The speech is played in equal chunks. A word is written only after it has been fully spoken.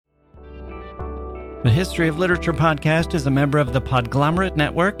The History of Literature podcast is a member of the Podglomerate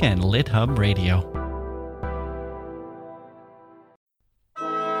Network and LitHub Radio.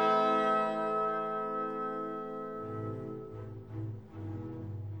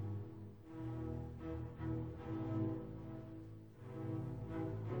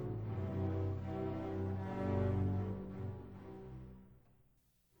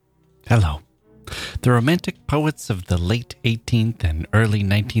 Hello. The Romantic poets of the late 18th and early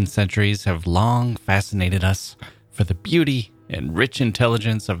 19th centuries have long fascinated us for the beauty and rich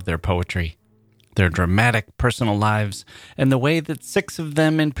intelligence of their poetry, their dramatic personal lives, and the way that six of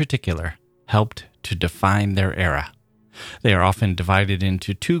them in particular helped to define their era. They are often divided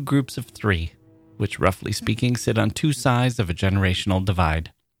into two groups of three, which roughly speaking sit on two sides of a generational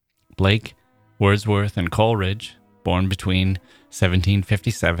divide. Blake, Wordsworth, and Coleridge, born between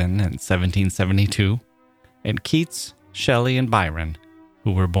 1757 and 1772, and Keats, Shelley, and Byron,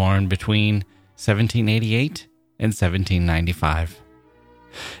 who were born between 1788 and 1795.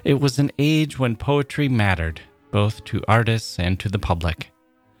 It was an age when poetry mattered, both to artists and to the public.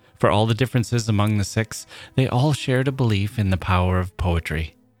 For all the differences among the six, they all shared a belief in the power of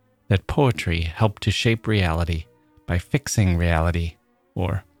poetry, that poetry helped to shape reality by fixing reality,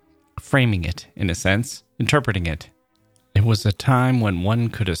 or framing it, in a sense, interpreting it. It was a time when one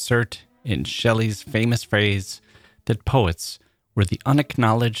could assert, in Shelley's famous phrase, that poets were the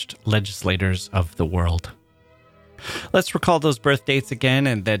unacknowledged legislators of the world. Let's recall those birth dates again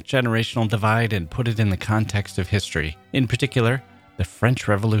and that generational divide and put it in the context of history, in particular, the French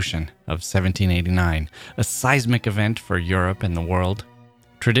Revolution of 1789, a seismic event for Europe and the world.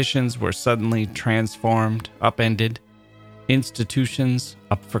 Traditions were suddenly transformed, upended, institutions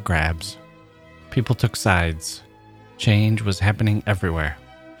up for grabs. People took sides. Change was happening everywhere.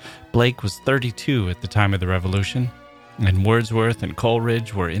 Blake was 32 at the time of the Revolution, and Wordsworth and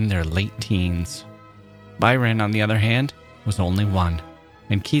Coleridge were in their late teens. Byron, on the other hand, was only one,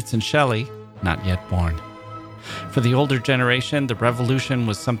 and Keats and Shelley not yet born. For the older generation, the Revolution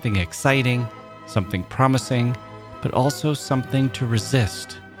was something exciting, something promising, but also something to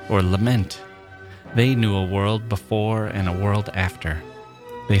resist or lament. They knew a world before and a world after.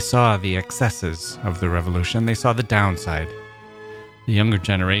 They saw the excesses of the revolution. They saw the downside. The younger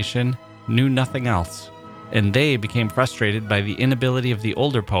generation knew nothing else, and they became frustrated by the inability of the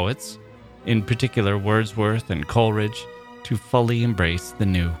older poets, in particular Wordsworth and Coleridge, to fully embrace the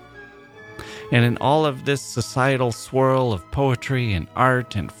new. And in all of this societal swirl of poetry and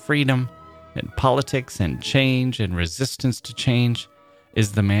art and freedom and politics and change and resistance to change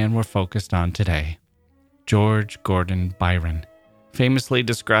is the man we're focused on today, George Gordon Byron. Famously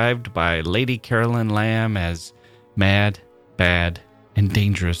described by Lady Caroline Lamb as mad, bad, and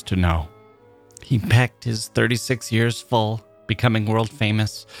dangerous to know. He packed his 36 years full, becoming world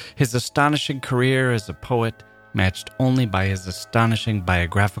famous, his astonishing career as a poet matched only by his astonishing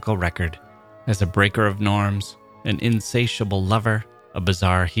biographical record as a breaker of norms, an insatiable lover, a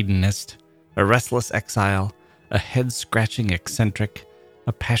bizarre hedonist, a restless exile, a head-scratching eccentric,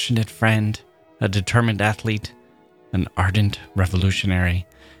 a passionate friend, a determined athlete, an ardent revolutionary,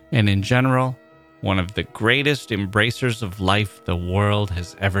 and in general, one of the greatest embracers of life the world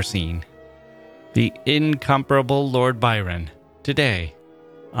has ever seen. The incomparable Lord Byron, today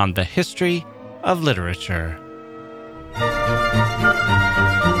on the History of Literature.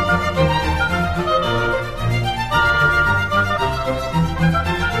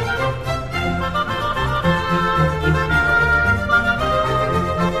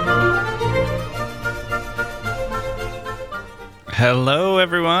 Hello,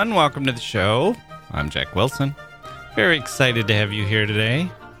 everyone. Welcome to the show. I'm Jack Wilson. Very excited to have you here today.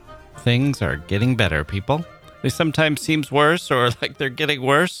 Things are getting better, people. They sometimes seem worse or like they're getting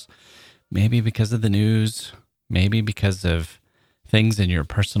worse. Maybe because of the news. Maybe because of things in your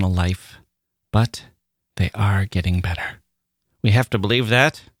personal life. But they are getting better. We have to believe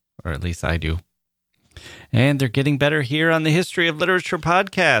that, or at least I do. And they're getting better here on the History of Literature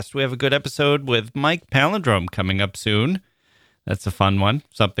podcast. We have a good episode with Mike Palindrome coming up soon. That's a fun one,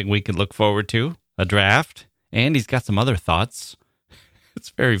 something we can look forward to, a draft, and he's got some other thoughts.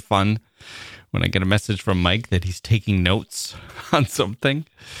 It's very fun when I get a message from Mike that he's taking notes on something.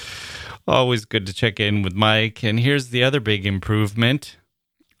 Always good to check in with Mike. And here's the other big improvement,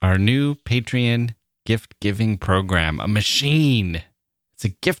 our new Patreon gift-giving program, a machine. It's a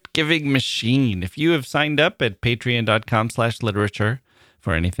gift-giving machine. If you have signed up at patreon.com/literature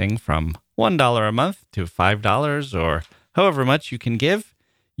for anything from $1 a month to $5 or however much you can give,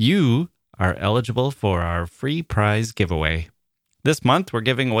 you are eligible for our free prize giveaway. This month, we're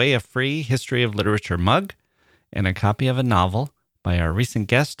giving away a free History of Literature mug and a copy of a novel by our recent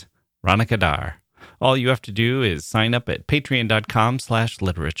guest, Ronica Dar. All you have to do is sign up at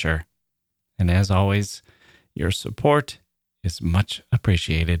patreon.com/literature. And as always, your support is much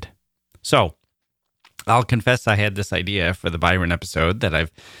appreciated. So, I'll confess I had this idea for the Byron episode that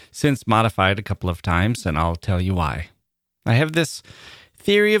I've since modified a couple of times, and I'll tell you why. I have this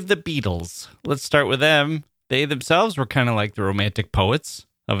theory of the Beatles. Let's start with them. They themselves were kind of like the romantic poets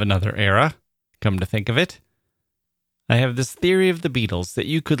of another era, come to think of it. I have this theory of the Beatles that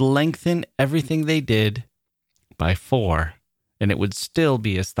you could lengthen everything they did by 4, and it would still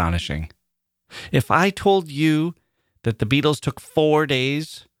be astonishing. If I told you that the Beatles took 4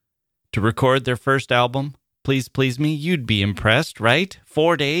 days to record their first album, Please Please Me, you'd be impressed, right?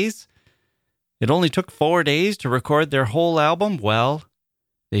 4 days? It only took 4 days to record their whole album? Well,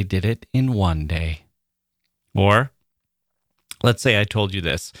 they did it in 1 day. Or, let's say I told you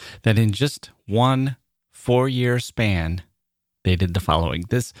this, that in just 1 4-year span, they did the following.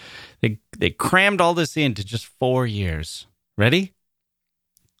 They crammed all this into just 4 years. Ready?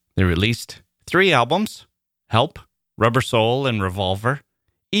 They released 3 albums, Help, Rubber Soul, and Revolver,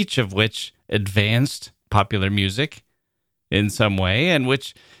 each of which advanced popular music in some way, and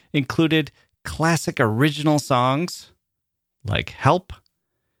which included classic original songs like Help,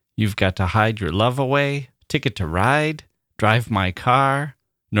 You've Got to Hide Your Love Away, Ticket to Ride, Drive My Car,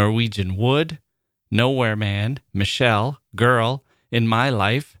 Norwegian Wood, Nowhere Man, Michelle, Girl, In My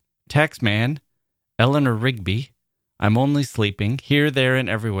Life, Taxman, Eleanor Rigby, I'm Only Sleeping, Here, There, and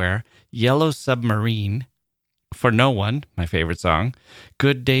Everywhere, Yellow Submarine, For No One, my favorite song,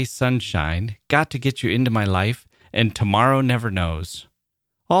 Good Day Sunshine, Got to Get You Into My Life, and Tomorrow Never Knows.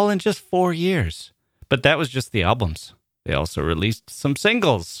 All in just 4 years. But that was just the albums. They also released some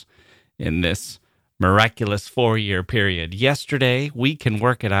singles in this miraculous 4-year period. Yesterday, We Can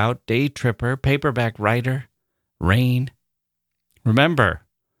Work It Out, Day Tripper, Paperback Writer, Rain. Remember,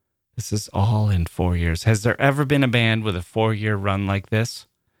 this is all in 4 years. Has there ever been a band with a 4-year run like this?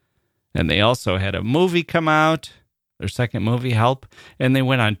 And they also had a movie come out, their second movie, Help, and they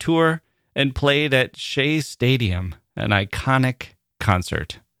went on tour and played at Shea Stadium, an iconic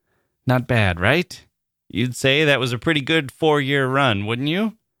concert. Not bad, right? You'd say that was a pretty good 4-year run, wouldn't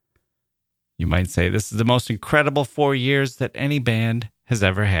you? You might say this is the most incredible 4 years that any band has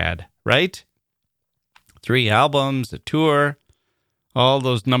ever had, right? 3 albums, a tour, all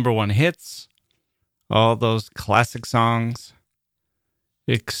those number 1 hits, all those classic songs.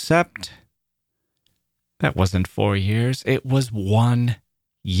 Except that wasn't 4 years. It was 1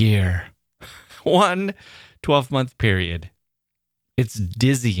 year. 1 12-month period. It's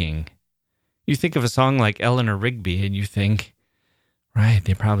dizzying. You think of a song like Eleanor Rigby and you think, right,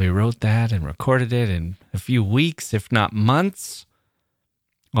 they probably wrote that and recorded it in a few weeks, if not months.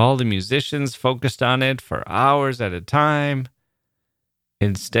 All the musicians focused on it for hours at a time.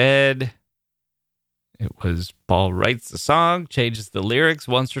 Instead, it was Paul writes the song, changes the lyrics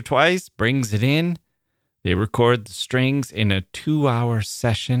once or twice, brings it in. They record the strings in a 2-hour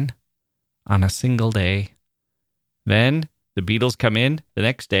session on a single day. Then the Beatles come in the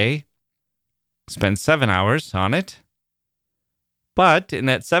next day, spend 7 hours on it. But in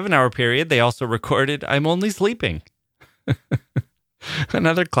that 7-hour period, they also recorded I'm Only Sleeping.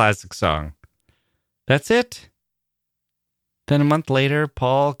 Another classic song. That's it. Then a month later,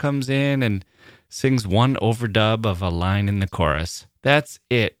 Paul comes in and sings one overdub of a line in the chorus. That's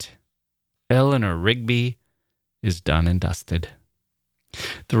it. Eleanor Rigby is done and dusted.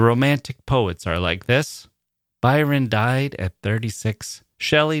 The romantic poets are like this. Byron died at 36.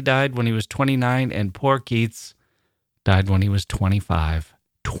 Shelley died when he was 29. And poor Keats died when he was 25.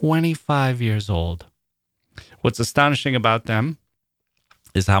 25 years old. What's astonishing about them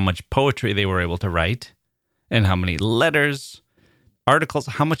is how much poetry they were able to write and how many letters, articles,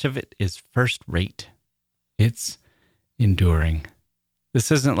 how much of it is first rate. It's enduring.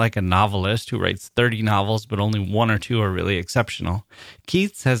 This isn't like a novelist who writes 30 novels, but only 1 or 2 are really exceptional.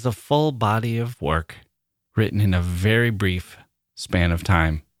 Keats has a full body of work written in a very brief span of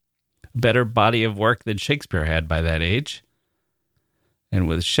time. A better body of work than Shakespeare had by that age. And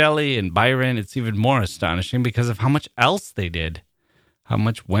with Shelley and Byron, it's even more astonishing because of how much else they did. How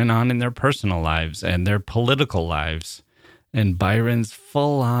much went on in their personal lives and their political lives. And Byron's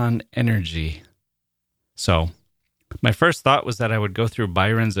full-on energy. So, my first thought was that I would go through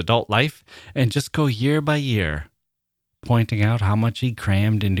Byron's adult life and just go year by year, pointing out how much he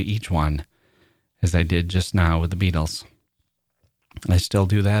crammed into each one, as I did just now with the Beatles. I still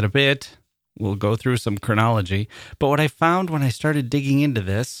do that a bit. We'll go through some chronology. But what I found when I started digging into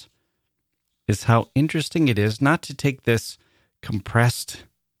this is how interesting it is not to take this compressed,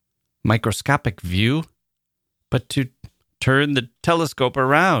 microscopic view, but to turn the telescope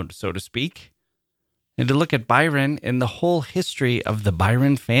around, so to speak, and to look at Byron and the whole history of the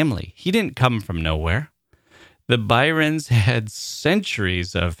Byron family. He didn't come from nowhere. The Byrons had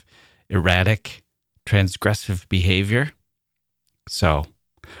centuries of erratic, transgressive behavior. So,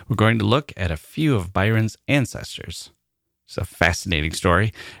 we're going to look at a few of Byron's ancestors. It's a fascinating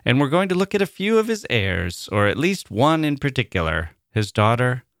story. And we're going to look at a few of his heirs, or at least one in particular, his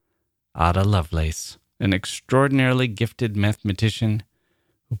daughter, Ada Lovelace, an extraordinarily gifted mathematician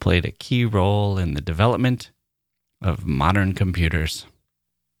who played a key role in the development of modern computers.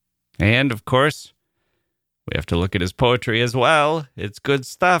 And, of course, we have to look at his poetry as well. It's good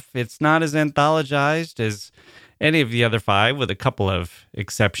stuff. It's not as anthologized as any of the other five, with a couple of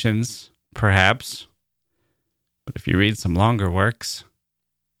exceptions, perhaps. But if you read some longer works,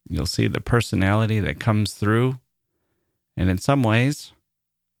 you'll see the personality that comes through. And in some ways,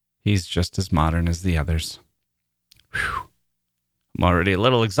 he's just as modern as the others. Whew. I'm already a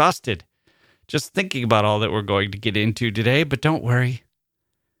little exhausted just thinking about all that we're going to get into today, but don't worry.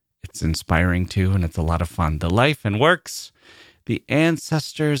 It's inspiring too, and it's a lot of fun. The life and works, the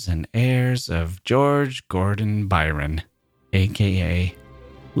ancestors and heirs of George Gordon Byron, a.k.a.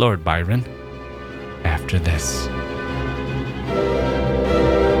 Lord Byron, after this.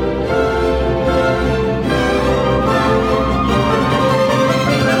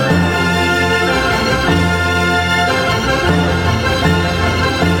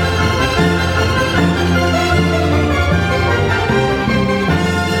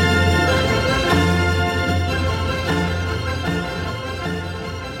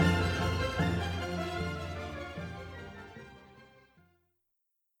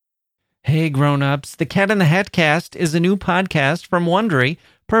 Hey grown-ups, the Cat in the Hat Cast is a new podcast from Wondery,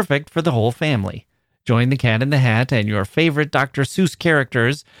 perfect for the whole family. Join the Cat in the Hat and your favorite Dr. Seuss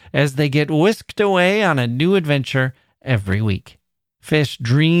characters as they get whisked away on a new adventure every week. Fish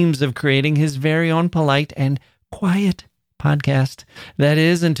dreams of creating his very own polite and quiet podcast. That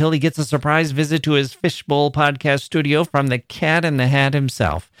is, until he gets a surprise visit to his Fishbowl podcast studio from the Cat in the Hat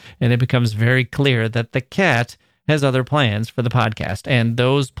himself, and it becomes very clear that the cat has other plans for the podcast, and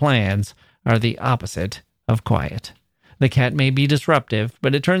those plans are the opposite of quiet. The cat may be disruptive,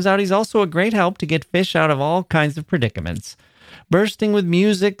 but it turns out he's also a great help to get fish out of all kinds of predicaments. Bursting with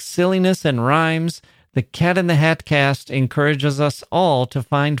music, silliness, and rhymes, the Cat in the Hat Cast encourages us all to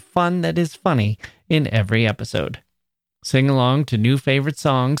find fun that is funny in every episode. Sing along to new favorite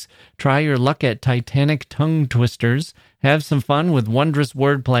songs, try your luck at Titanic tongue twisters, have some fun with wondrous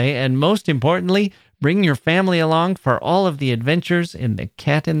wordplay, and most importantly, bring your family along for all of the adventures in the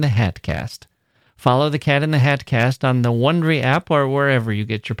Cat in the Hat Cast. Follow the Cat in the Hat Cast on the Wondery app or wherever you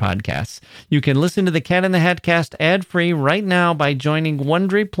get your podcasts. You can listen to the Cat in the Hat Cast ad-free right now by joining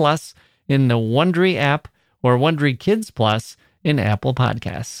Wondery Plus in the Wondery app or Wondery Kids Plus in Apple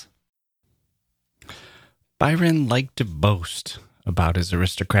Podcasts. Byron liked to boast about his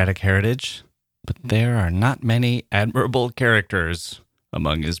aristocratic heritage, but there are not many admirable characters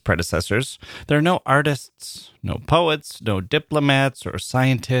among his predecessors. There are no artists, no poets, no diplomats or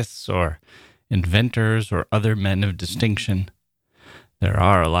scientists or inventors or other men of distinction. There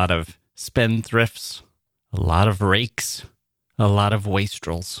are a lot of spendthrifts, a lot of rakes, a lot of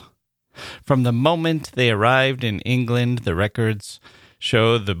wastrels. From the moment they arrived in England, the records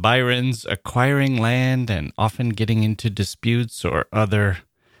show the Byrons acquiring land and often getting into disputes or other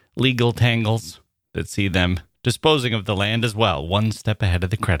legal tangles that see them disposing of the land as well, one step ahead of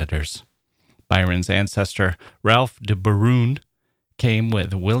the creditors. Byron's ancestor, Ralph de Burund, came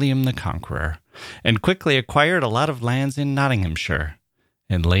with William the Conqueror and quickly acquired a lot of lands in Nottinghamshire.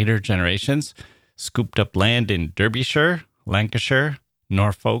 In later generations, scooped up land in Derbyshire, Lancashire,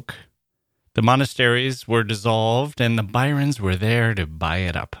 Norfolk. The monasteries were dissolved and the Byrons were there to buy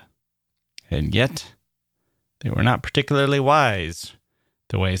it up. And yet, they were not particularly wise,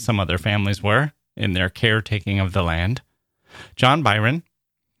 the way some other families were in their caretaking of the land. John Byron,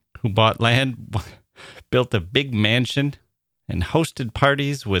 who bought land, built a big mansion and hosted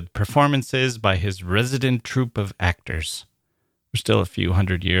parties with performances by his resident troupe of actors. We're still a few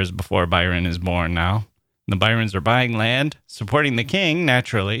hundred years before Byron is born now. The Byrons are buying land, supporting the king,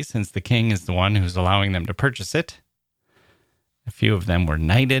 naturally, since the king is the one who's allowing them to purchase it. A few of them were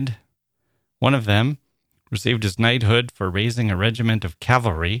knighted. One of them received his knighthood for raising a regiment of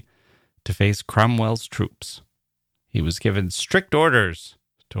cavalry to face Cromwell's troops. He was given strict orders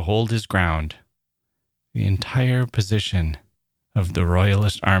to hold his ground. The entire position of the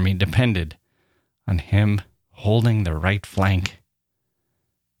royalist army depended on him holding the right flank.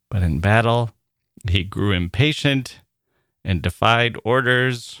 But in battle, he grew impatient and defied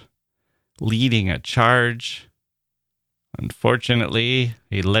orders, leading a charge Unfortunately,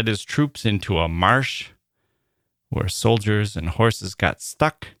 he led his troops into a marsh where soldiers and horses got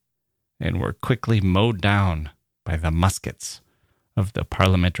stuck and were quickly mowed down by the muskets of the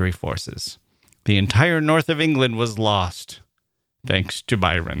parliamentary forces. The entire north of England was lost, thanks to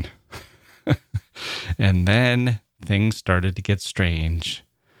Byron. And then things started to get strange.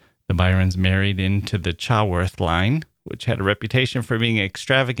 The Byrons married into the Chaworth line, which had a reputation for being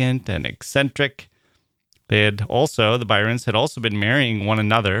extravagant and eccentric. The Byrons had also been marrying one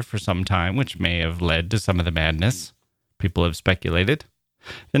another for some time, which may have led to some of the madness. People have speculated.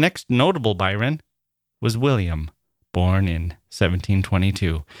 The next notable Byron was William, born in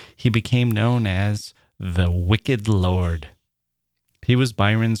 1722. He became known as the Wicked Lord. He was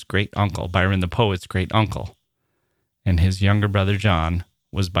Byron's great uncle, Byron the poet's great uncle, and his younger brother John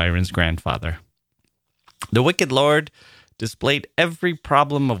was Byron's grandfather. The Wicked Lord displayed every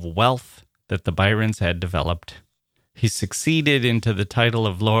problem of wealth that the Byrons had developed. He succeeded into the title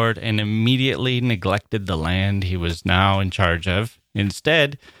of Lord and immediately neglected the land he was now in charge of.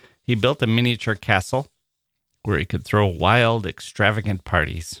 Instead, he built a miniature castle where he could throw wild, extravagant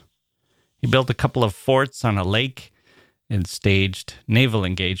parties. He built a couple of forts on a lake and staged naval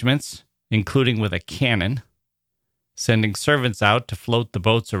engagements, including with a cannon, sending servants out to float the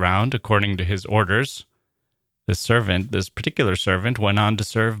boats around according to his orders. This particular servant, went on to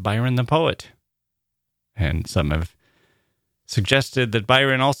serve Byron the poet. And some have suggested that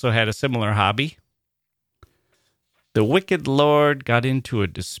Byron also had a similar hobby. The Wicked Lord got into a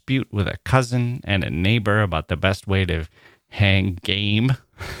dispute with a cousin and a neighbor about the best way to hang game.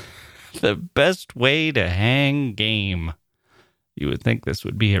 The best way to hang game. You would think this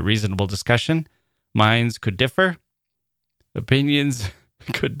would be a reasonable discussion. Minds could differ. Opinions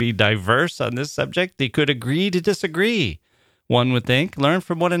could be diverse on this subject. They could agree to disagree. One would think, learn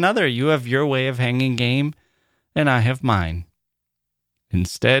from one another. You have your way of hanging game, and I have mine.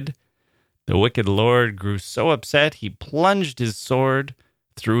 Instead, the Wicked Lord grew so upset he plunged his sword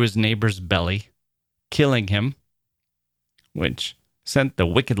through his neighbor's belly, killing him, which sent the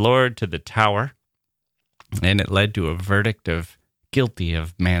Wicked Lord to the tower, and it led to a verdict of guilty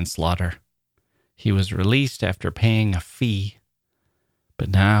of manslaughter. He was released after paying a fee, but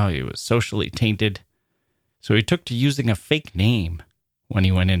now he was socially tainted, so he took to using a fake name when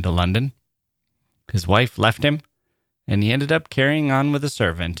he went into London. His wife left him, and he ended up carrying on with a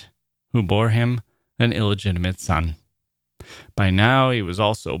servant who bore him an illegitimate son. By now, he was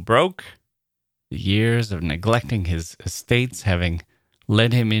also broke, the years of neglecting his estates having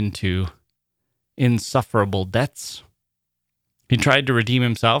led him into insufferable debts. He tried to redeem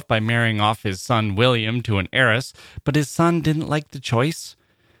himself by marrying off his son William to an heiress, but his son didn't like the choice,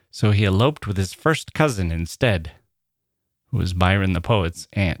 so he eloped with his first cousin instead, who was Byron the poet's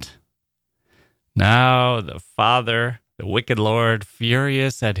aunt. Now the father, the Wicked Lord,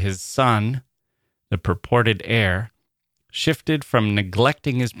 furious at his son, the purported heir, shifted from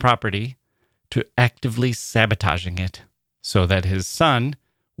neglecting his property to actively sabotaging it, so that his son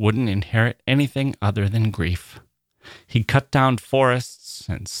wouldn't inherit anything other than grief. He cut down forests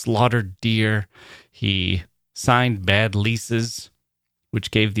and slaughtered deer. He signed bad leases, which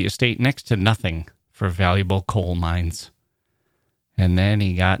gave the estate next to nothing for valuable coal mines. And then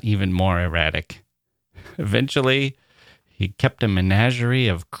he got even more erratic. Eventually, he kept a menagerie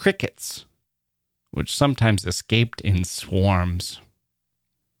of crickets, which sometimes escaped in swarms.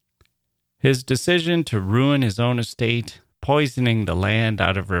 His decision to ruin his own estate, poisoning the land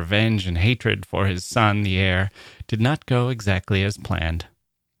out of revenge and hatred for his son, the heir, did not go exactly as planned.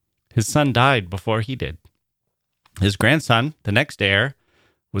 His son died before he did. His grandson, the next heir,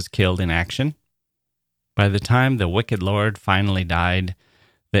 was killed in action. By the time the Wicked Lord finally died,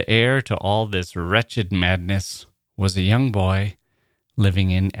 the heir to all this wretched madness was a young boy living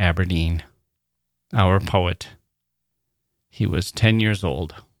in Aberdeen, our poet. He was 10 years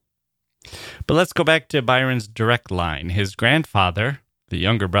old. But let's go back to Byron's direct line. His grandfather, the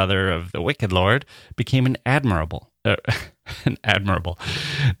younger brother of the Wicked Lord, became an admiral, an unadmirable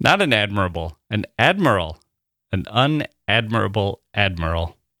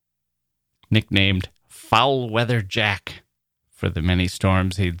admiral, nicknamed Foul Weather Jack for the many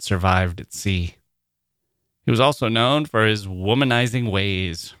storms he'd survived at sea. He was also known for his womanizing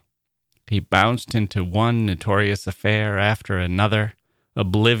ways. He bounced into one notorious affair after another,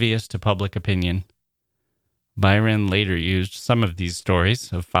 oblivious to public opinion. Byron later used some of these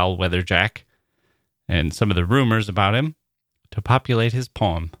stories of Foul Weather Jack and some of the rumors about him to populate his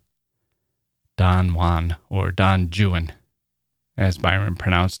poem, Don Juan, or Don Juan, as Byron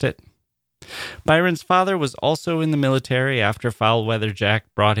pronounced it. Byron's father was also in the military after Foul Weather Jack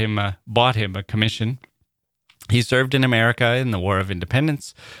bought him a commission. He served in America in the War of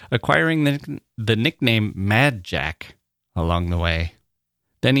Independence, acquiring the nickname Mad Jack along the way.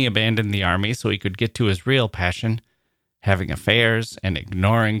 Then he abandoned the army so he could get to his real passion, having affairs and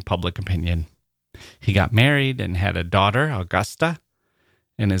ignoring public opinion. He got married and had a daughter, Augusta,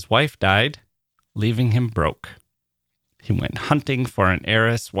 and his wife died, leaving him broke. He went hunting for an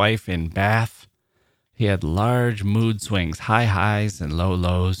heiress wife in Bath. He had large mood swings, high highs and low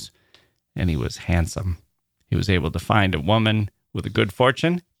lows, and he was handsome. He was able to find a woman with a good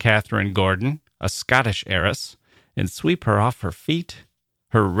fortune, Catherine Gordon, a Scottish heiress, and sweep her off her feet.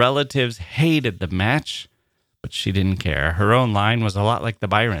 Her relatives hated the match, but she didn't care. Her own line was a lot like the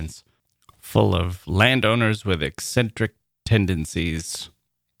Byrons, full of landowners with eccentric tendencies,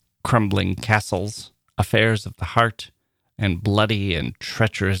 crumbling castles, affairs of the heart, and bloody and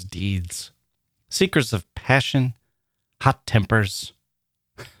treacherous deeds. Seekers of passion, hot tempers.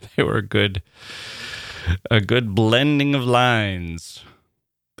 They were a good blending of lines,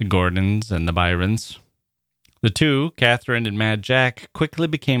 the Gordons and the Byrons. The two, Catherine and Mad Jack, quickly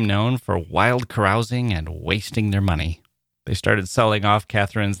became known for wild carousing and wasting their money. They started selling off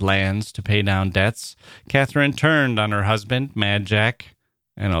Catherine's lands to pay down debts. Catherine turned on her husband, Mad Jack,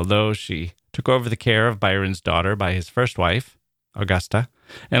 and although she took over the care of Byron's daughter by his first wife, Augusta,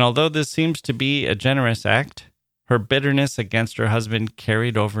 and although this seems to be a generous act, her bitterness against her husband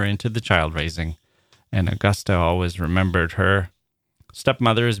carried over into the child raising, and Augusta always remembered her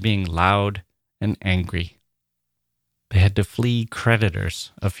stepmother as being loud and angry. They had to flee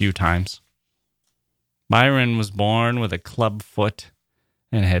creditors a few times. Byron was born with a club foot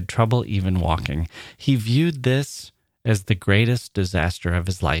and had trouble even walking. He viewed this as the greatest disaster of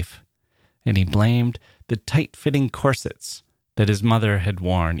his life, and he blamed the tight-fitting corsets that his mother had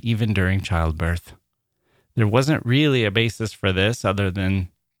worn even during childbirth. There wasn't really a basis for this other than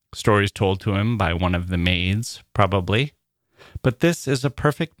stories told to him by one of the maids, probably. But this is a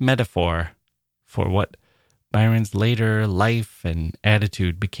perfect metaphor for what Byron's later life and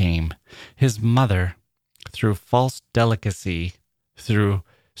attitude became. His mother, through false delicacy, through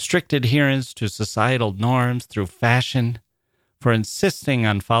strict adherence to societal norms, through fashion, for insisting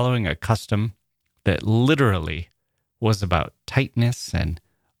on following a custom that literally was about tightness and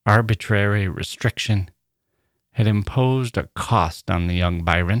arbitrary restriction, had imposed a cost on the young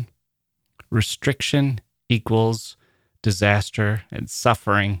Byron. Restriction equals disaster and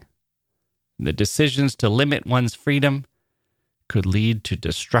suffering. The decisions to limit one's freedom could lead to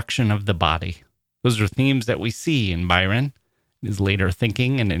destruction of the body. Those are themes that we see in Byron, in his later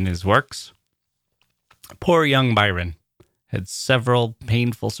thinking and in his works. Poor young Byron had several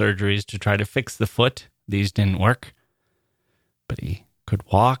painful surgeries to try to fix the foot. These didn't work. But he could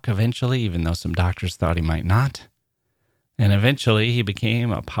walk eventually, even though some doctors thought he might not. And eventually he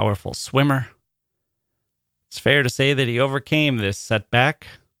became a powerful swimmer. It's fair to say that he overcame this setback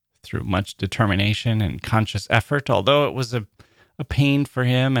through much determination and conscious effort, although it was a pain for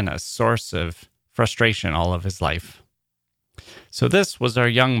him and a source of frustration all of his life. So this was our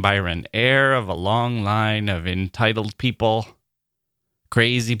young Byron, heir of a long line of entitled people,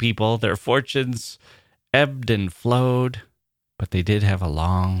 crazy people. Their fortunes ebbed and flowed, but they did have a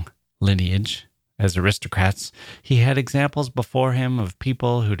long lineage. As aristocrats, he had examples before him of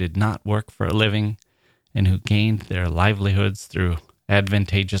people who did not work for a living and who gained their livelihoods through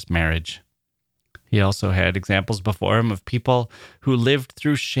advantageous marriage. He also had examples before him of people who lived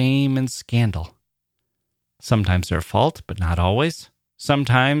through shame and scandal. Sometimes their fault, but not always.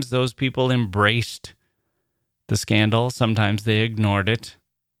 Sometimes those people embraced the scandal. Sometimes they ignored it.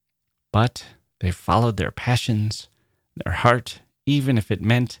 But they followed their passions, their heart, even if it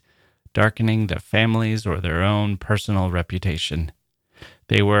meant darkening the family's or their own personal reputation.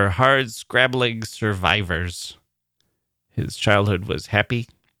 They were hard-scrabbling survivors. His childhood was happy,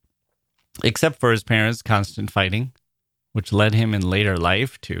 except for his parents' constant fighting, which led him in later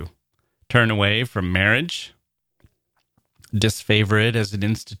life to turn away from marriage, disfavor it as an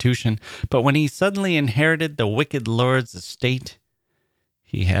institution. But when he suddenly inherited the wicked lord's estate,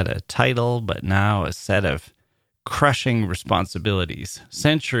 he had a title, but now a set of crushing responsibilities,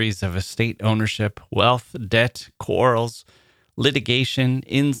 centuries of estate ownership, wealth, debt, quarrels, litigation,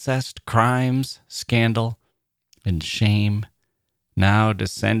 incest, crimes, scandal, and shame now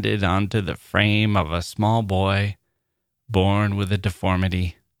descended onto the frame of a small boy born with a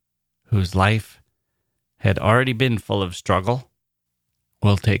deformity, whose life had already been full of struggle.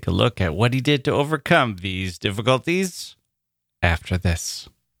 We'll take a look at what he did to overcome these difficulties after this.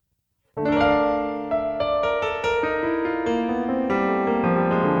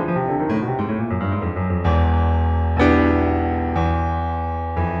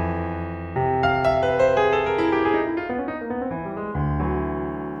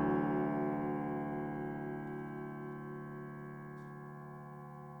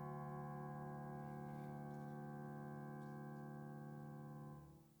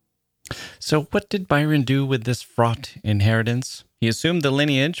 So, what did Byron do with this fraught inheritance? He assumed the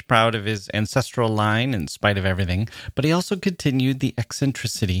lineage, proud of his ancestral line in spite of everything, but he also continued the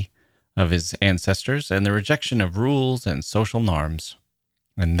eccentricity of his ancestors and the rejection of rules and social norms.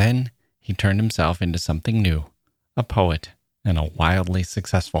 And then he turned himself into something new, a poet, and a wildly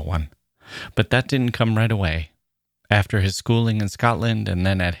successful one. But that didn't come right away. After his schooling in Scotland and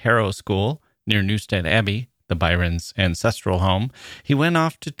then at Harrow School near Newstead Abbey, the Byron's ancestral home, he went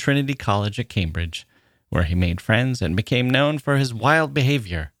off to Trinity College at Cambridge, where he made friends and became known for his wild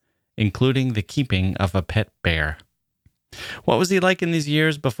behavior, including the keeping of a pet bear. What was he like in these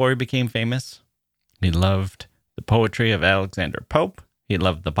years before he became famous? He loved the poetry of Alexander Pope. He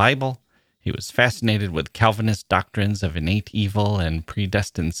loved the Bible. He was fascinated with Calvinist doctrines of innate evil and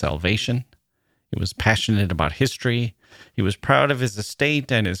predestined salvation. He was passionate about history. He was proud of his estate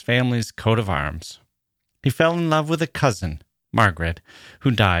and his family's coat of arms. He fell in love with a cousin, Margaret,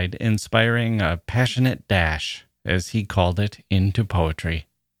 who died, inspiring a passionate dash, as he called it, into poetry.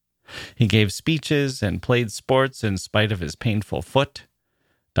 He gave speeches and played sports in spite of his painful foot.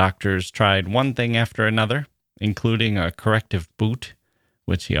 Doctors tried one thing after another, including a corrective boot,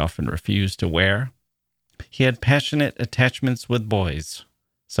 which he often refused to wear. He had passionate attachments with boys,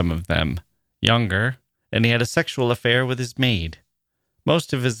 some of them younger, and he had a sexual affair with his maid.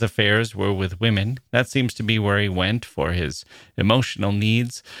 Most of his affairs were with women. That seems to be where he went for his emotional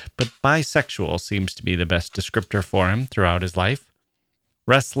needs, but bisexual seems to be the best descriptor for him throughout his life.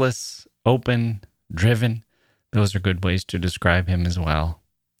 Restless, open, driven, those are good ways to describe him as well.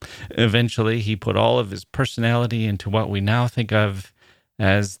 Eventually, he put all of his personality into what we now think of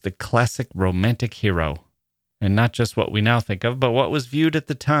as the classic romantic hero, and not just what we now think of, but what was viewed at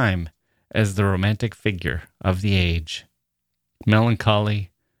the time as the romantic figure of the age. Melancholy,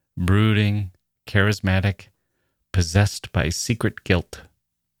 brooding, charismatic, possessed by secret guilt.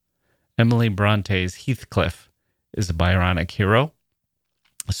 Emily Bronte's Heathcliff is a Byronic hero.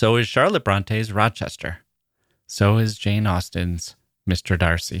 So is Charlotte Bronte's Rochester. So is Jane Austen's Mr.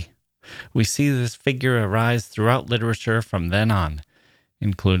 Darcy. We see this figure arise throughout literature from then on,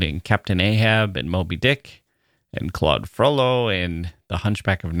 including Captain Ahab in Moby Dick, and Claude Frollo in The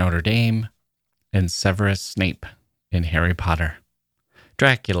Hunchback of Notre Dame, and Severus Snape in Harry Potter.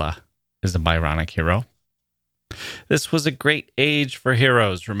 Dracula is a Byronic hero. This was a great age for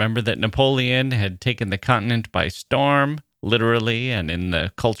heroes. Remember that Napoleon had taken the continent by storm, literally and in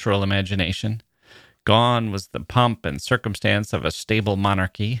the cultural imagination. Gone was the pomp and circumstance of a stable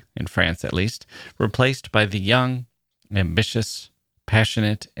monarchy, in France at least, replaced by the young, ambitious,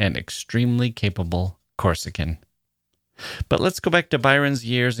 passionate, and extremely capable Corsican. But let's go back to Byron's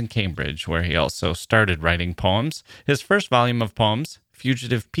years in Cambridge, where he also started writing poems. His first volume of poems,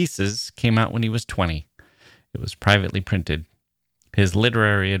 Fugitive Pieces, came out when he was 20. It was privately printed. His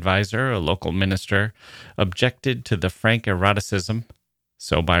literary advisor, a local minister, objected to the frank eroticism,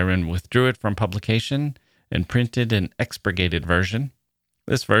 so Byron withdrew it from publication and printed an expurgated version.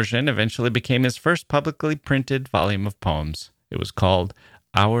 This version eventually became his first publicly printed volume of poems. It was called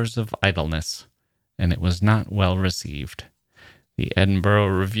Hours of Idleness, and it was not well received. The Edinburgh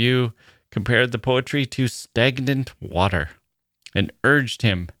Review compared the poetry to stagnant water and urged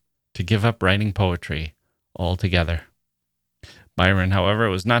him to give up writing poetry altogether. Byron, however,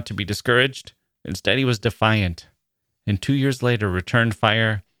 was not to be discouraged. Instead, he was defiant, and 2 years later returned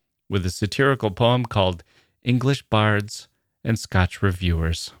fire with a satirical poem called English Bards and Scotch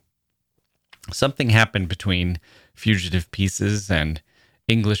Reviewers. Something happened between Fugitive Pieces and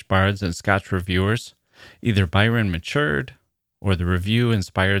English Bards and Scotch Reviewers. Either Byron matured, or the review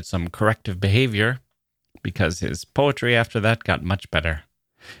inspired some corrective behavior, because his poetry after that got much better.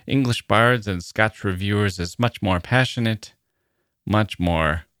 English Bards and Scotch Reviewers is much more passionate, much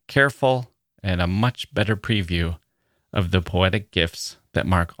more careful, and a much better preview of the poetic gifts that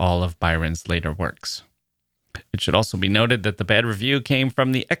mark all of Byron's later works. It should also be noted that the bad review came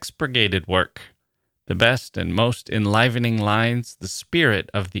from the expurgated work. The best and most enlivening lines, the spirit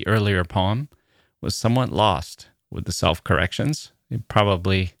of the earlier poem, was somewhat lost with the self-corrections. It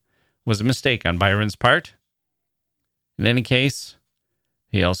probably was a mistake on Byron's part. In any case,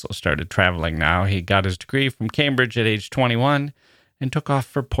 he also started traveling now. He got his degree from Cambridge at age 21 and took off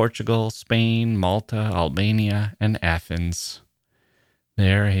for Portugal, Spain, Malta, Albania, and Athens.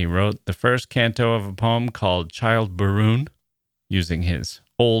 There he wrote the first canto of a poem called Childe Byron, using his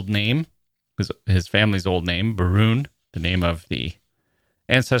old name, his family's old name, Byron, the name of the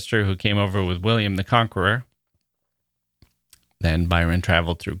ancestor who came over with William the Conqueror. Then Byron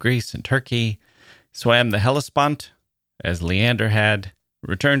traveled through Greece and Turkey, swam the Hellespont, as Leander had,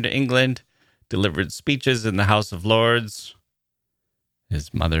 returned to England, delivered speeches in the House of Lords.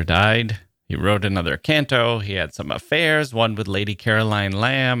 His mother died, He wrote another canto. He had some affairs, one with Lady Caroline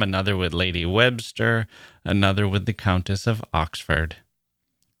Lamb, another with Lady Webster, another with the Countess of Oxford.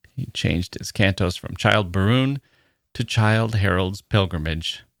 He changed his cantos from Childe Baroon to Childe Harold's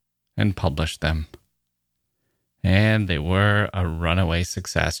Pilgrimage and published them. And they were a runaway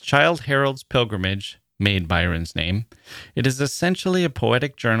success. Childe Harold's Pilgrimage made Byron's name. It is essentially a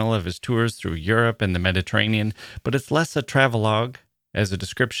poetic journal of his tours through Europe and the Mediterranean, but it's less a travelogue as a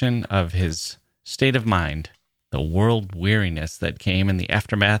description of his state of mind, the world weariness that came in the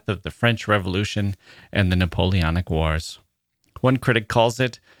aftermath of the French Revolution and the Napoleonic Wars. One critic calls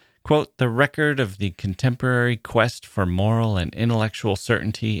it, quote, the record of the contemporary quest for moral and intellectual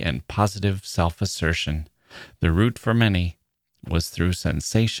certainty and positive self-assertion. The route for many was through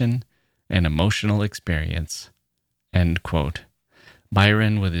sensation and emotional experience, end quote.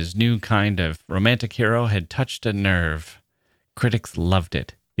 Byron, with his new kind of romantic hero, had touched a nerve. Critics loved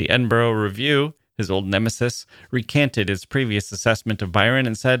it. The Edinburgh Review, his old nemesis, recanted its previous assessment of Byron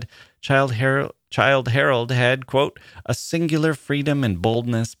and said Childe Harold had, quote, a singular freedom and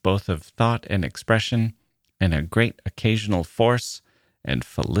boldness both of thought and expression, and a great occasional force and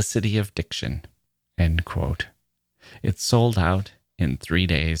felicity of diction, end quote. It sold out in 3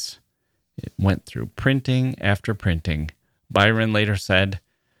 days. It went through printing after printing. Byron later said,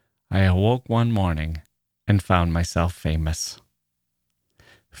 I awoke one morning and found myself famous.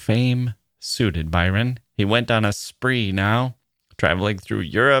 Fame suited Byron. He went on a spree now, traveling through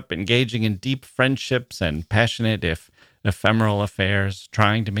Europe, engaging in deep friendships and passionate, if ephemeral affairs,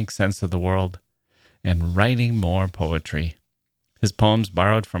 trying to make sense of the world, and writing more poetry. His poems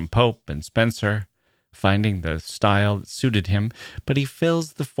borrowed from Pope and Spenser, finding the style that suited him, but he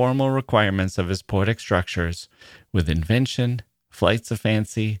fills the formal requirements of his poetic structures with invention, flights of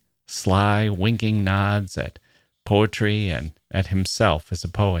fancy, sly, winking nods at poetry and at himself as a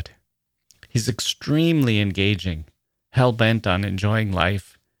poet. He's extremely engaging, hell-bent on enjoying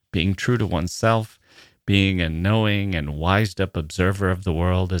life, being true to oneself, being a knowing and wised-up observer of the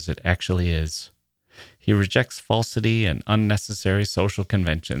world as it actually is. He rejects falsity and unnecessary social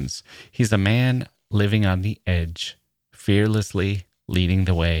conventions. He's a man living on the edge, fearlessly leading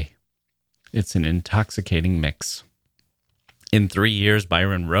the way. It's an intoxicating mix. In 3 years,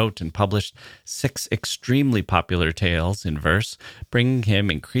 Byron wrote and published 6 extremely popular tales in verse, bringing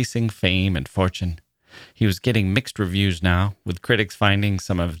him increasing fame and fortune. He was getting mixed reviews now, with critics finding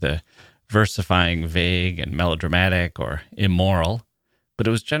some of the versifying vague and melodramatic or immoral, but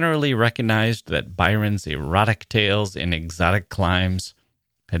it was generally recognized that Byron's erotic tales in exotic climes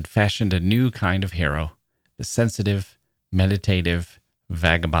had fashioned a new kind of hero, the sensitive, meditative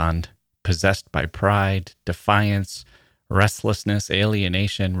vagabond, possessed by pride, defiance, restlessness,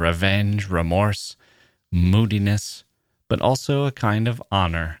 alienation, revenge, remorse, moodiness, but also a kind of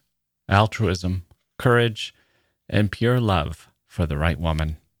honor, altruism, courage, and pure love for the right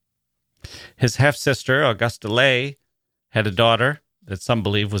woman. His half-sister, Augusta Leigh, had a daughter that some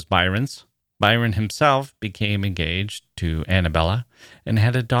believe was Byron's. Byron himself became engaged to Annabella and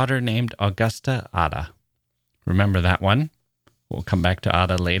had a daughter named Augusta Ada. Remember that one? We'll come back to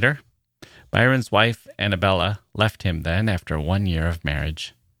Ada later. Byron's wife, Annabella, left him then after 1 year of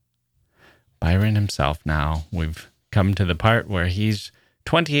marriage. Byron himself now. We've come to the part where he's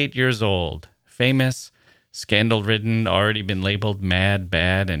 28 years old, famous, scandal-ridden, already been labeled mad,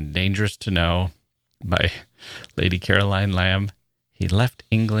 bad, and dangerous to know by Lady Caroline Lamb. He left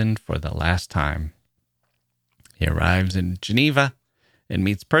England for the last time. He arrives in Geneva and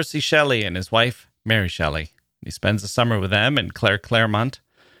meets Percy Shelley and his wife, Mary Shelley. He spends the summer with them and Claire Clairmont,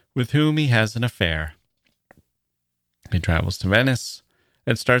 with whom he has an affair. He travels to Venice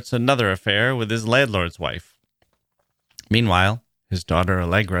and starts another affair with his landlord's wife. Meanwhile, his daughter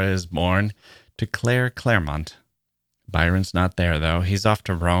Allegra is born to Claire Clairmont. Byron's not there, though. He's off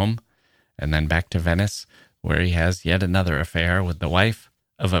to Rome and then back to Venice, where he has yet another affair with the wife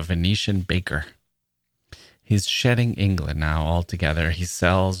of a Venetian baker. He's shedding England now altogether. He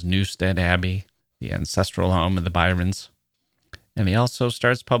sells Newstead Abbey, the ancestral home of the Byrons, and he also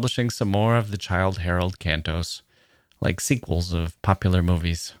starts publishing some more of the Childe Harold cantos, like sequels of popular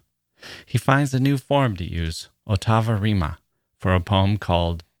movies. He finds a new form to use, ottava rima, for a poem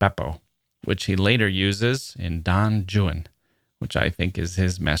called Beppo, which he later uses in Don Juan, which I think is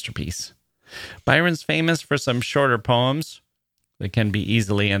his masterpiece. Byron's famous for some shorter poems that can be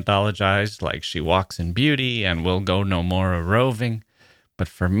easily anthologized, like She Walks in Beauty and We'll Go No More a-Roving. But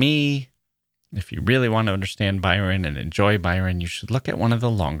for me, if you really want to understand Byron and enjoy Byron, you should look at one of the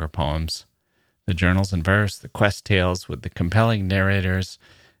longer poems, the journals in verse, the quest tales with the compelling narrators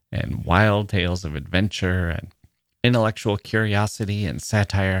and wild tales of adventure and intellectual curiosity and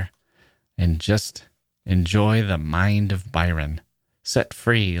satire. and just enjoy the mind of Byron, set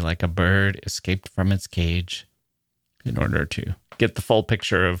free like a bird escaped from its cage. In order to get the full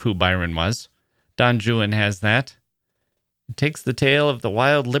picture of who Byron was, Don Juan has that. It takes the tale of the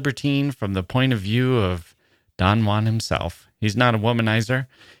wild libertine from the point of view of Don Juan himself. He's not a womanizer.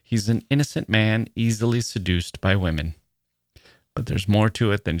 He's an innocent man easily seduced by women. But there's more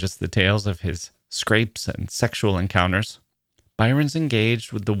to it than just the tales of his scrapes and sexual encounters. Byron's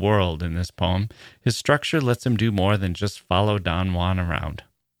engaged with the world in this poem. His structure lets him do more than just follow Don Juan around.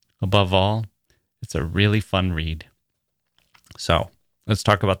 Above all, it's a really fun read. So, let's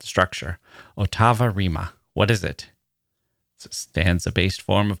talk about the structure. Ottava rima. What is it? It's a stanza-based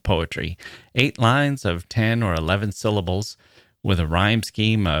form of poetry. 8 lines of 10 or 11 syllables with a rhyme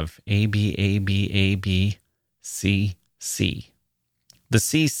scheme of A, B, A, B, A, B, C, C. The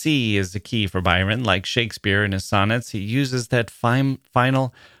CC is the key for Byron. Like Shakespeare in his sonnets, he uses that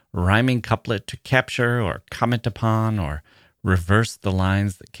final rhyming couplet to capture or comment upon or reverse the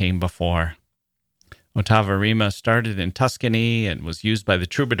lines that came before. Ottava rima started in Tuscany and was used by the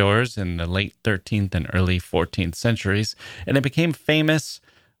troubadours in the late 13th and early 14th centuries, and it became famous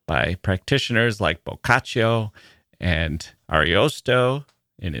by practitioners like Boccaccio and Ariosto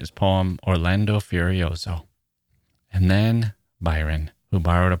in his poem Orlando Furioso. And then Byron, who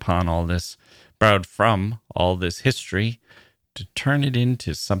borrowed from all this history to turn it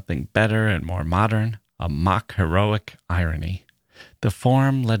into something better and more modern, a mock heroic irony. The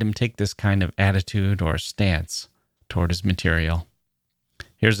form let him take this kind of attitude or stance toward his material.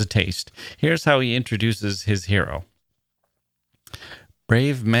 Here's a taste. Here's how he introduces his hero.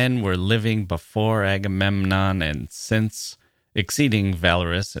 Brave men were living before Agamemnon and since, exceeding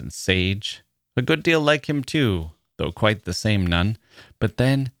valorous and sage. A good deal like him too, though quite the same none. But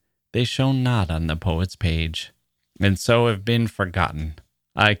then they shone not on the poet's page, and so have been forgotten.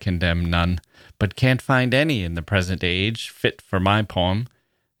 I condemn none, but can't find any in the present age fit for my poem,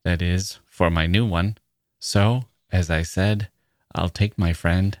 that is, for my new one. So, as I said, I'll take my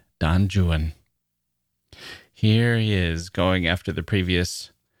friend Don Juan. Here he is going after the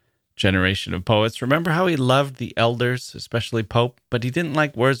previous generation of poets. Remember how he loved the elders, especially Pope, but he didn't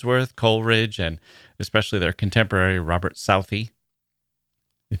like Wordsworth, Coleridge, and especially their contemporary Robert Southey.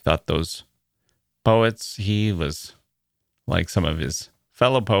 He thought those poets, he was like some of his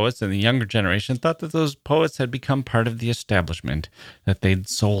fellow poets in the younger generation, thought that those poets had become part of the establishment, that they'd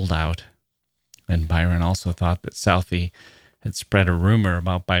sold out. And Byron also thought that Southey had spread a rumor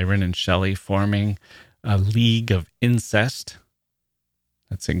about Byron and Shelley forming a league of incest,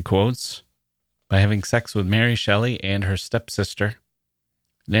 that's in quotes, by having sex with Mary Shelley and her stepsister.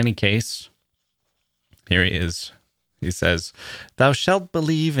 In any case, here he is. He says, "Thou shalt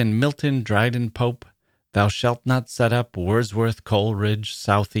believe in Milton, Dryden, Pope. Thou shalt not set up Wordsworth, Coleridge,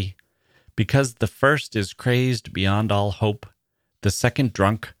 Southey, because the first is crazed beyond all hope, the second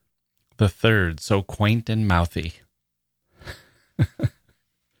drunk, the third so quaint and mouthy."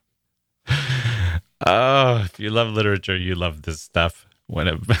 Oh, if you love literature, you love this stuff. When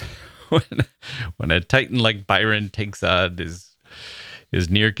a titan like Byron takes on his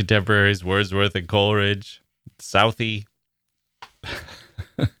near contemporaries, Wordsworth and Coleridge, Southey.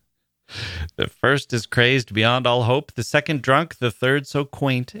 The first is crazed beyond all hope, the second drunk, the third so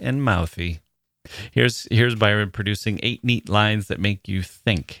quaint and mouthy. Here's Byron producing 8 neat lines that make you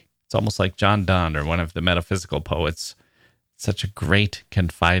think. It's almost like John Donne or one of the metaphysical poets. Such a great,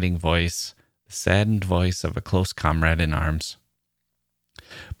 confiding voice, the saddened voice of a close comrade in arms.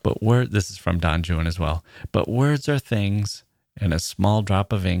 This is from Don Juan as well. But words are things, and a small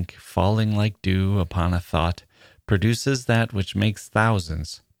drop of ink falling like dew upon a thought produces that which makes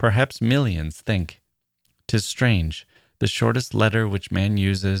thousands, perhaps millions, think. 'Tis strange, the shortest letter which man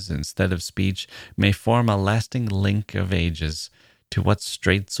uses instead of speech may form a lasting link of ages, to what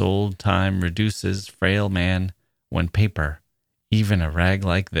straits old time reduces frail man, when paper, even a rag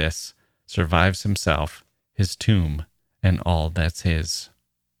like this, survives himself, his tomb, and all that's his.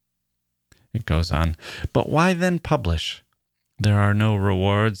 It goes on, but why then publish? There are no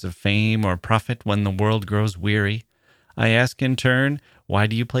rewards of fame or profit when the world grows weary. I ask in turn, why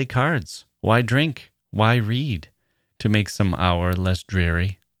do you play cards? Why drink? Why read? To make some hour less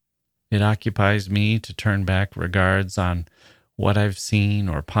dreary. It occupies me to turn back regards on what I've seen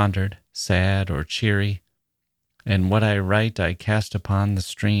or pondered, sad or cheery, and what I write I cast upon the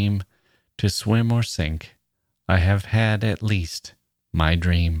stream, to swim or sink. I have had at least my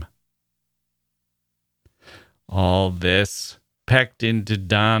dream. All this packed into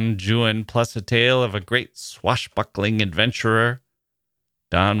Don Juan, plus a tale of a great swashbuckling adventurer,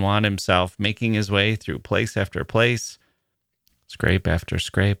 Don Juan himself making his way through place after place, Scrape after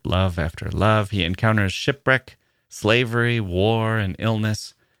scrape, love after love, he encounters shipwreck, slavery, war, and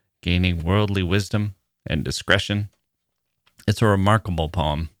illness, gaining worldly wisdom and discretion. It's a remarkable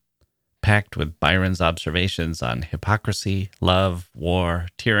poem, packed with Byron's observations on hypocrisy, love, war,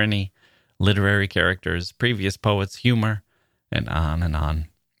 tyranny, literary characters, previous poets, humor, and on and on.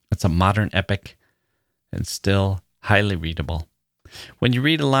 It's a modern epic and still highly readable. When you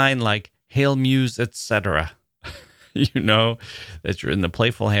read a line like, "Hail Muse, etc.," you know that you're in the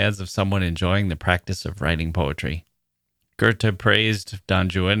playful hands of someone enjoying the practice of writing poetry. Goethe praised Don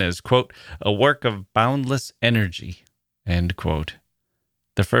Juan as, quote, "a work of boundless energy," end quote.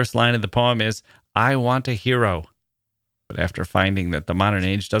 The first line of the poem is, "I want a hero." But after finding that the modern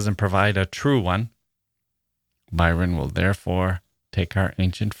age doesn't provide a true one, Byron will therefore take our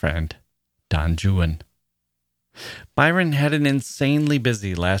ancient friend, Don Juan. Byron had an insanely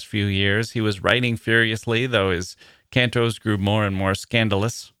busy last few years. He was writing furiously, though his cantos grew more and more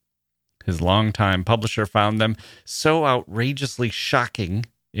scandalous. His longtime publisher found them so outrageously shocking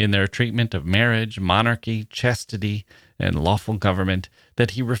in their treatment of marriage, monarchy, chastity, and lawful government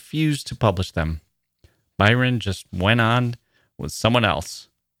that he refused to publish them. Byron just went on with someone else,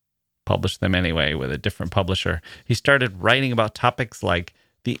 published them anyway with a different publisher. He started writing about topics like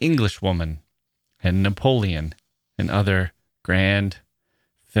the Englishwoman and Napoleon and other grand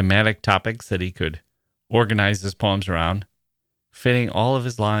thematic topics that he could organize his poems around, fitting all of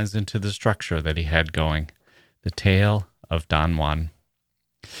his lines into the structure that he had going, the tale of Don Juan.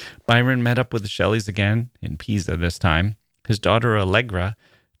 Byron met up with the Shelleys again in Pisa this time. His daughter Allegra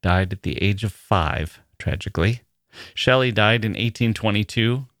died at the age of 5, tragically. Shelley died in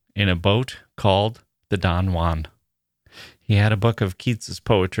 1822 in a boat called the Don Juan. He had a book of Keats's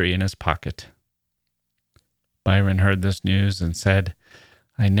poetry in his pocket. Byron heard this news and said,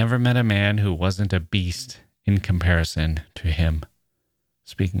 "I never met a man who wasn't a beast in comparison to him."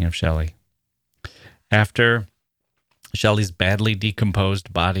 Speaking of Shelley. After Shelley's badly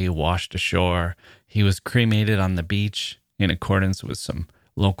decomposed body washed ashore, he was cremated on the beach in accordance with some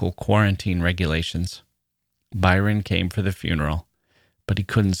local quarantine regulations. Byron came for the funeral, but he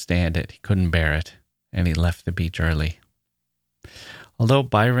couldn't stand it, he couldn't bear it, and he left the beach early. Although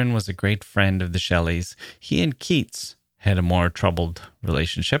Byron was a great friend of the Shelleys, he and Keats had a more troubled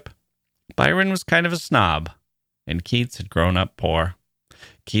relationship. Byron was kind of a snob, and Keats had grown up poor.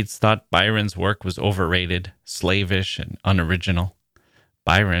 Keats thought Byron's work was overrated, slavish, and unoriginal.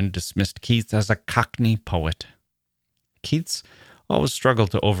 Byron dismissed Keats as a Cockney poet. Keats always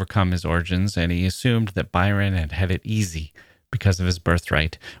struggled to overcome his origins, and he assumed that Byron had had it easy because of his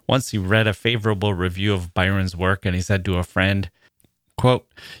birthright. Once he read a favorable review of Byron's work, and he said to a friend, quote,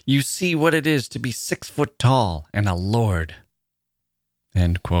 "You see what it is to be 6 foot tall and a lord,"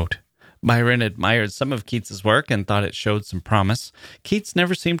 end quote. Byron admired some of Keats's work and thought it showed some promise. Keats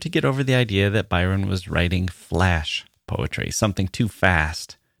never seemed to get over the idea that Byron was writing flash poetry, something too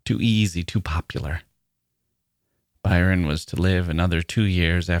fast, too easy, too popular. Byron was to live another 2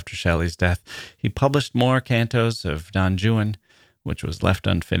 years after Shelley's death. He published more cantos of Don Juan, which was left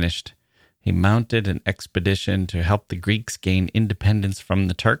unfinished. He mounted an expedition to help the Greeks gain independence from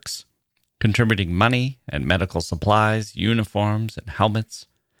the Turks, contributing money and medical supplies, uniforms, and helmets.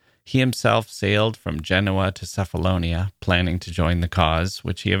 He himself sailed from Genoa to Cephalonia, planning to join the cause,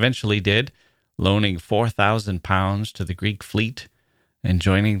 which he eventually did, loaning £4,000 to the Greek fleet and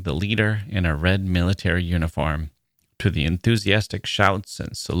joining the leader in a red military uniform, to the enthusiastic shouts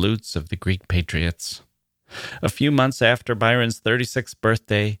and salutes of the Greek patriots. A few months after Byron's 36th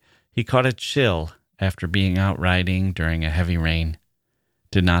birthday, he caught a chill after being out riding during a heavy rain.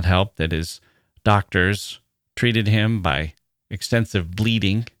 Did not help that his doctors treated him by extensive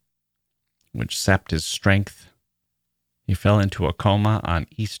bleeding, which sapped his strength. He fell into a coma on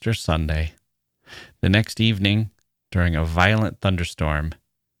Easter Sunday. The next evening, during a violent thunderstorm,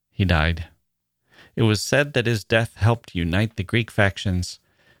 he died. It was said that his death helped unite the Greek factions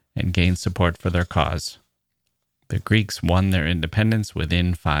and gain support for their cause. The Greeks won their independence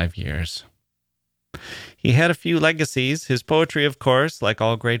within 5 years. He had a few legacies. His poetry, of course, like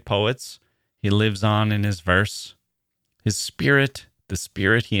all great poets, he lives on in his verse. His spirit, the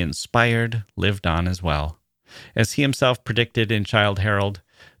spirit he inspired, lived on as well. As he himself predicted in Childe Harold,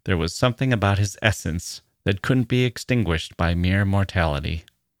 there was something about his essence that couldn't be extinguished by mere mortality.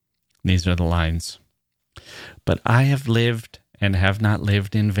 These are the lines. "But I have lived and have not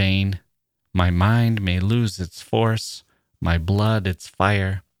lived in vain. My mind may lose its force, my blood its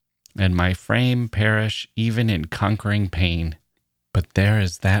fire, and my frame perish even in conquering pain. But there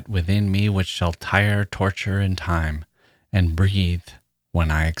is that within me which shall tire torture and time, and breathe when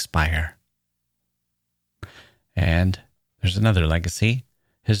I expire." And There's another legacy,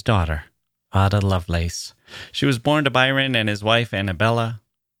 his daughter, Ada Lovelace. She was born to Byron and his wife, Annabella.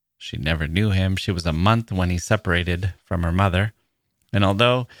 She never knew him. She was a month when he separated from her mother. And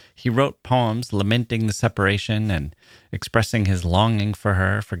although he wrote poems lamenting the separation and expressing his longing for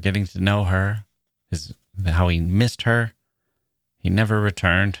her, for getting to know her, how he missed her, he never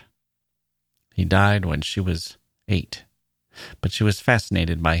returned. He died when she was 8. But she was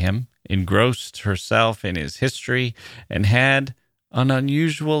fascinated by him, engrossed herself in his history, and had an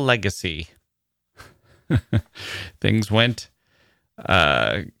unusual legacy. Things went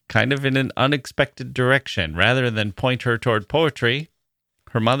kind of in an unexpected direction. Rather than point her toward poetry,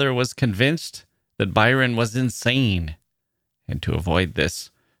 her mother was convinced that Byron was insane. And to avoid this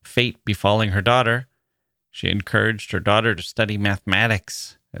fate befalling her daughter, she encouraged her daughter to study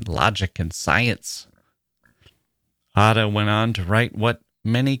mathematics and logic and science. Ada went on to write what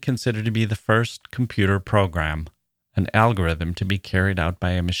many consider to be the first computer program, an algorithm to be carried out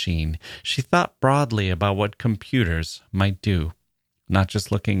by a machine. She thought broadly about what computers might do, not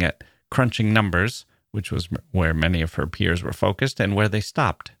just looking at crunching numbers, which was where many of her peers were focused and where they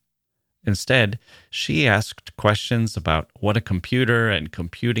stopped. Instead, she asked questions about what a computer and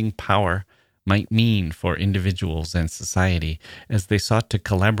computing power might mean for individuals and society as they sought to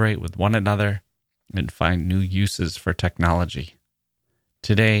collaborate with one another and find new uses for technology.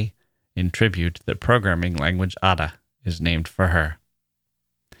 Today, in tribute, the programming language Ada is named for her.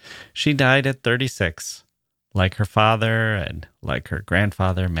 She died at 36, like her father and like her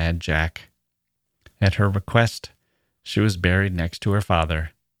grandfather, Mad Jack. At her request, she was buried next to her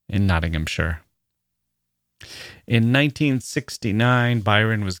father in Nottinghamshire. In 1969,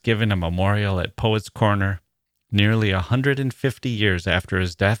 Byron was given a memorial at Poets' Corner, nearly 150 years after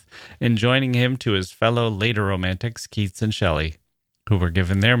his death, and joining him to his fellow later romantics, Keats and Shelley, who were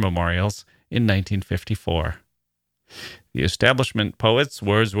given their memorials in 1954. The establishment poets,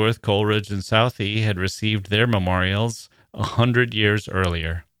 Wordsworth, Coleridge, and Southey, had received their memorials 100 years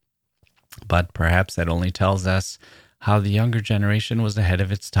earlier. But perhaps that only tells us how the younger generation was ahead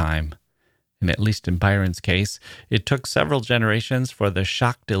of its time. And at least in Byron's case, it took several generations for the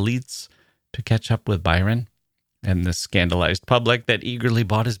shocked elites to catch up with Byron and the scandalized public that eagerly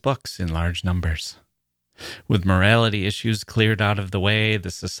bought his books in large numbers. With morality issues cleared out of the way,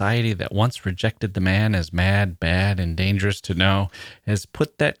 the society that once rejected the man as mad, bad, and dangerous to know has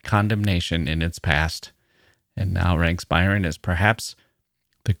put that condemnation in its past, and now ranks Byron as perhaps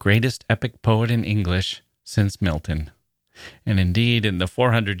the greatest epic poet in English since Milton. And indeed, in the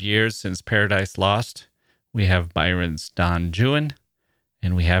 400 years since Paradise Lost, we have Byron's Don Juan,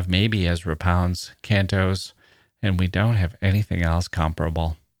 and we have maybe Ezra Pound's Cantos, and we don't have anything else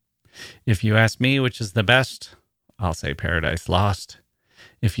comparable. If you ask me which is the best, I'll say Paradise Lost.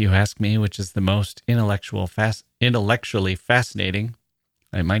 If you ask me which is the most intellectually fascinating,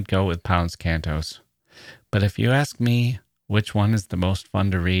 I might go with Pound's Cantos. But if you ask me which one is the most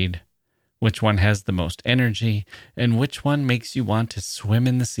fun to read, which one has the most energy, and which one makes you want to swim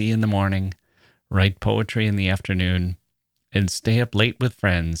in the sea in the morning, write poetry in the afternoon, and stay up late with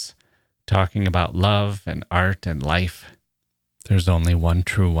friends, talking about love and art and life, there's only one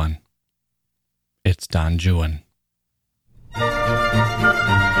true one. It's Don Juan.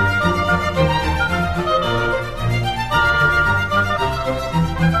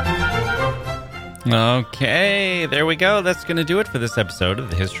 Okay, there we go. That's going to do it for this episode of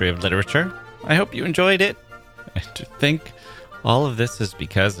the History of Literature. I hope you enjoyed it. I think all of this is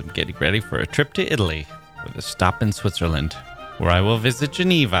because I'm getting ready for a trip to Italy with a stop in Switzerland, where I will visit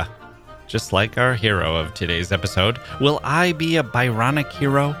Geneva, just like our hero of today's episode. Will I be a Byronic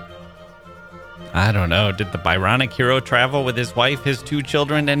hero? I don't know. Did the Byronic hero travel with his wife, his 2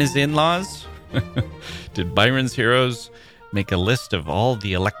 children, and his in-laws? Did Byron's heroes make a list of all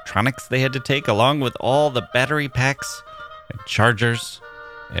the electronics they had to take, along with all the battery packs and chargers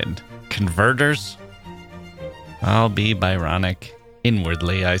and converters? I'll be Byronic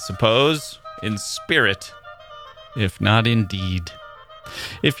inwardly, I suppose, in spirit, if not in deed.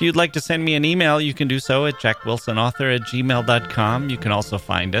 If you'd like to send me an email, you can do so at jackwilsonauthor@gmail.com. You can also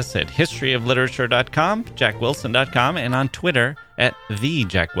find us at historyofliterature.com, jackwilson.com, and on Twitter at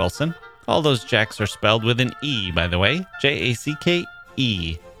 @TheJackWilson. All those Jacks are spelled with an E, by the way, Jacke.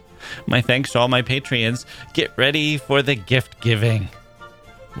 My thanks to all my Patreons. Get ready for the gift giving.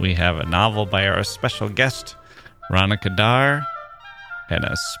 We have a novel by our special guest, Rana Kadar, and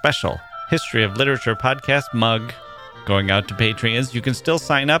a special History of Literature podcast mug going out to Patreons. You can still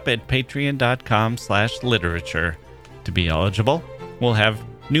sign up at patreon.com/literature to be eligible. We'll have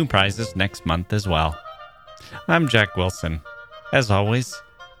new prizes next month as well. I'm Jack Wilson. As always,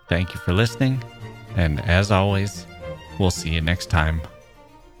 thank you for listening. And as always, We'll see you next time.